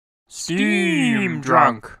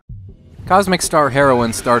Steamdrunk. Cosmic Star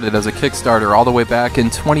Heroine started as a Kickstarter all the way back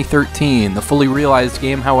in 2013. The fully realized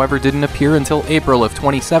game, however, didn't appear until April of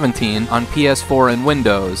 2017 on PS4 and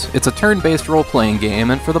Windows. It's a turn-based role-playing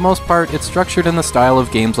game, and for the most part, it's structured in the style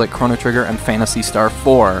of games like Chrono Trigger and Phantasy Star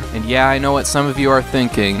 4. And yeah, I know what some of you are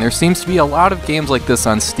thinking. There seems to be a lot of games like this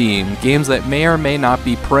on Steam, games that may or may not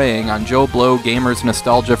be preying on Joe Blow gamers'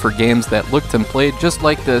 nostalgia for games that looked and played just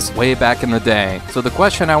like this way back in the day. So the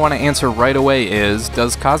question I want to answer right away is,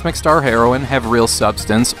 does Cosmic Star Heroine have real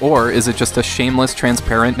substance, or is it just a shameless,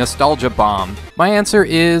 transparent nostalgia bomb? My answer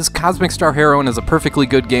is, Cosmic Star Heroine is a perfectly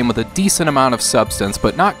good game with a decent amount of substance,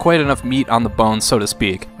 but not quite enough meat on the bone, so to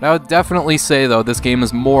speak. But I would definitely say, though, this game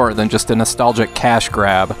is more than just a nostalgic cash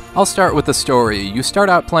grab. I'll start with the story. You start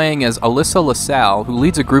out playing as Alyssa LaSalle, who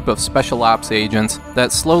leads a group of special ops agents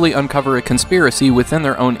that slowly uncover a conspiracy within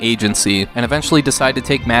their own agency, and eventually decide to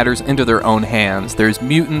take matters into their own hands. There's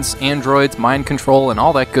mutants, androids, mind control, and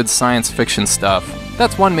all that good science fiction stuff.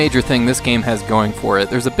 That's one major thing this game has going for it.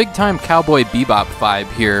 There's a big-time Cowboy Bebop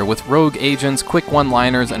vibe here, with rogue agents, quick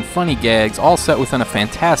one-liners, and funny gags, all set within a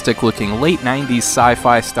fantastic-looking late 90s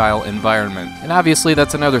sci-fi style environment. And obviously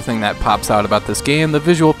that's another thing that pops out about this game, the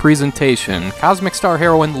visual presentation. Cosmic Star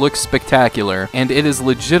Heroine looks spectacular, and it is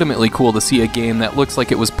legitimately cool to see a game that looks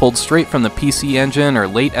like it was pulled straight from the PC Engine or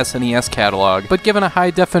late SNES catalog, but given a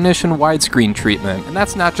high-definition widescreen treatment. And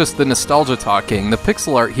that's not just the nostalgia talking, the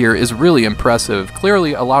pixel art here is really impressive.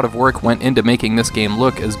 Clearly, a lot of work went into making this game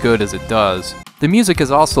look as good as it does. The music is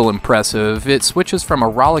also impressive. It switches from a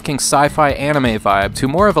rollicking sci-fi anime vibe to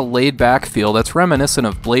more of a laid-back feel that's reminiscent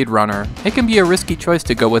of Blade Runner. It can be a risky choice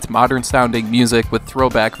to go with modern-sounding music with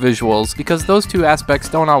throwback visuals, because those two aspects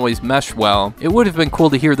don't always mesh well. It would have been cool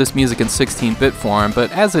to hear this music in 16-bit form,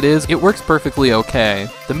 but as it is, it works perfectly okay.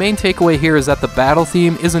 The main takeaway here is that the battle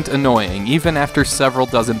theme isn't annoying, even after several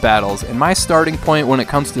dozen battles, and my starting point when it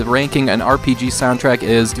comes to ranking an RPG soundtrack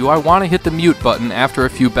is, do I want to hit the mute button after a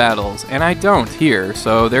few battles? And I don't here,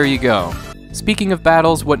 so there you go. Speaking of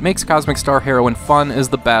battles, what makes Cosmic Star Heroine fun is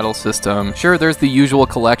the battle system. Sure, there's the usual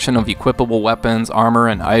collection of equipable weapons, armor,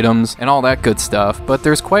 and items, and all that good stuff, but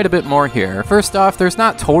there's quite a bit more here. First off, there's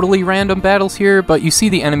not totally random battles here, but you see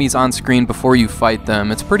the enemies on screen before you fight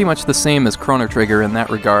them. It's pretty much the same as Chrono Trigger in that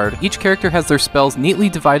regard. Each character has their spells neatly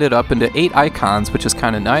divided up into 8 icons, which is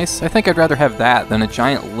kinda nice. I think I'd rather have that than a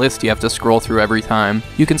giant list you have to scroll through every time.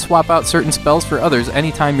 You can swap out certain spells for others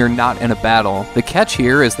anytime you're not in a battle. The catch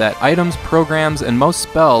here is that items, programs, and most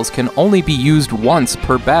spells can only be used once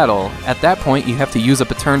per battle. At that point, you have to use up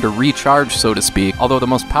a turn to recharge, so to speak, although the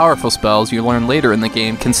most powerful spells you learn later in the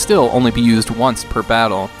game can still only be used once per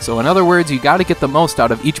battle. So in other words, you gotta get the most out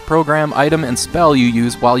of each program, item, and spell you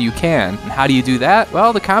use while you can. And how do you do that?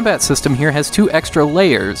 Well, the combat system here has 2 extra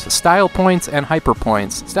layers, style points and hyper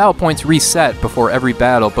points. Style points reset before every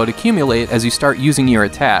battle, but accumulate as you start using your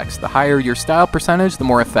attacks. The higher your style percentage, the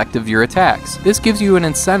more effective your attacks. This gives you an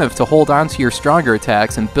incentive to hold on to your stronger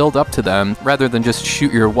attacks and build up to them, rather than just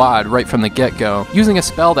shoot your wad right from the get-go. Using a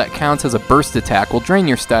spell that counts as a burst attack will drain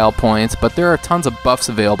your style points, but there are tons of buffs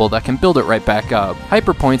available that can build it right back up.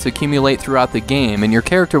 Hyper points accumulate throughout the game, and your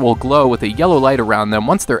character will glow with a yellow light around them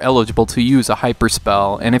once they're eligible to use a hyper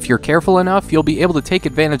spell, and if you're careful enough, you'll be able to take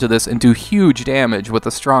advantage of this and do huge damage with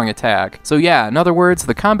a strong attack. So yeah, in other words,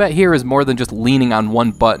 the combat here is more than just leaning on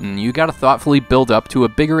one button. You gotta thoughtfully build up to a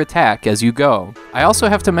bigger attack as you go. I also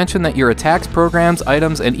have to mention that your attacks, programs,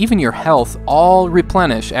 items, and even your health all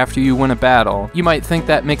replenish after you win a battle. You might think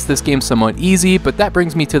that makes this game somewhat easy, but that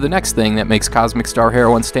brings me to the next thing that makes Cosmic Star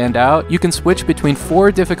Heroine stand out. You can switch between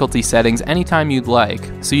 4 difficulty settings anytime you'd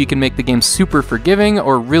like, so you can make the game super forgiving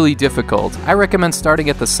or really difficult. I recommend starting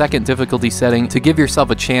at the 2nd difficulty setting to give yourself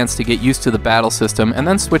a chance to get used to the battle system, and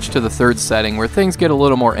then switch to the 3rd setting where things get a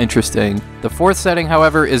little more interesting. The 4th setting,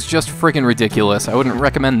 however, is just freaking ridiculous. I wouldn't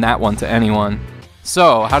recommend that one to anyone.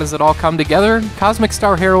 So, how does it all come together? Cosmic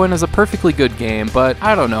Star Heroine is a perfectly good game, but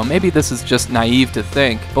I don't know, maybe this is just naive to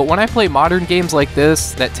think, but when I play modern games like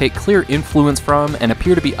this that take clear influence from and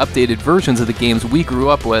appear to be updated versions of the games we grew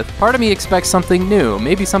up with, part of me expects something new,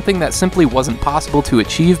 maybe something that simply wasn't possible to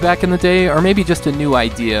achieve back in the day, or maybe just a new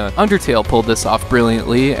idea. Undertale pulled this off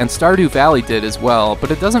brilliantly, and Stardew Valley did as well,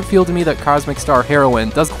 but it doesn't feel to me that Cosmic Star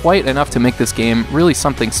Heroine does quite enough to make this game really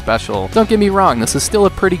something special. Don't get me wrong, this is still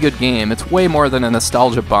a pretty good game. It's way more than a a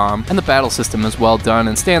nostalgia bomb, and the battle system is well done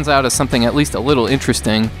and stands out as something at least a little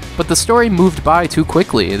interesting. But the story moved by too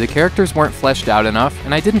quickly, the characters weren't fleshed out enough,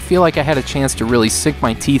 and I didn't feel like I had a chance to really sink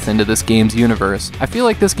my teeth into this game's universe. I feel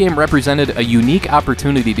like this game represented a unique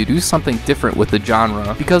opportunity to do something different with the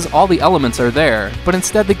genre, because all the elements are there, but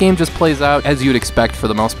instead the game just plays out as you'd expect for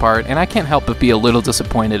the most part, and I can't help but be a little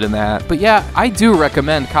disappointed in that. But yeah, I do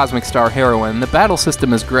recommend Cosmic Star Heroine. The battle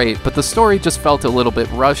system is great, but the story just felt a little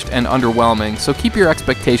bit rushed and underwhelming, so keep your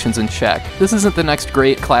expectations in check. This isn't the next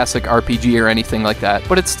great classic RPG or anything like that,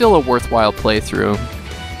 but it's still a worthwhile playthrough.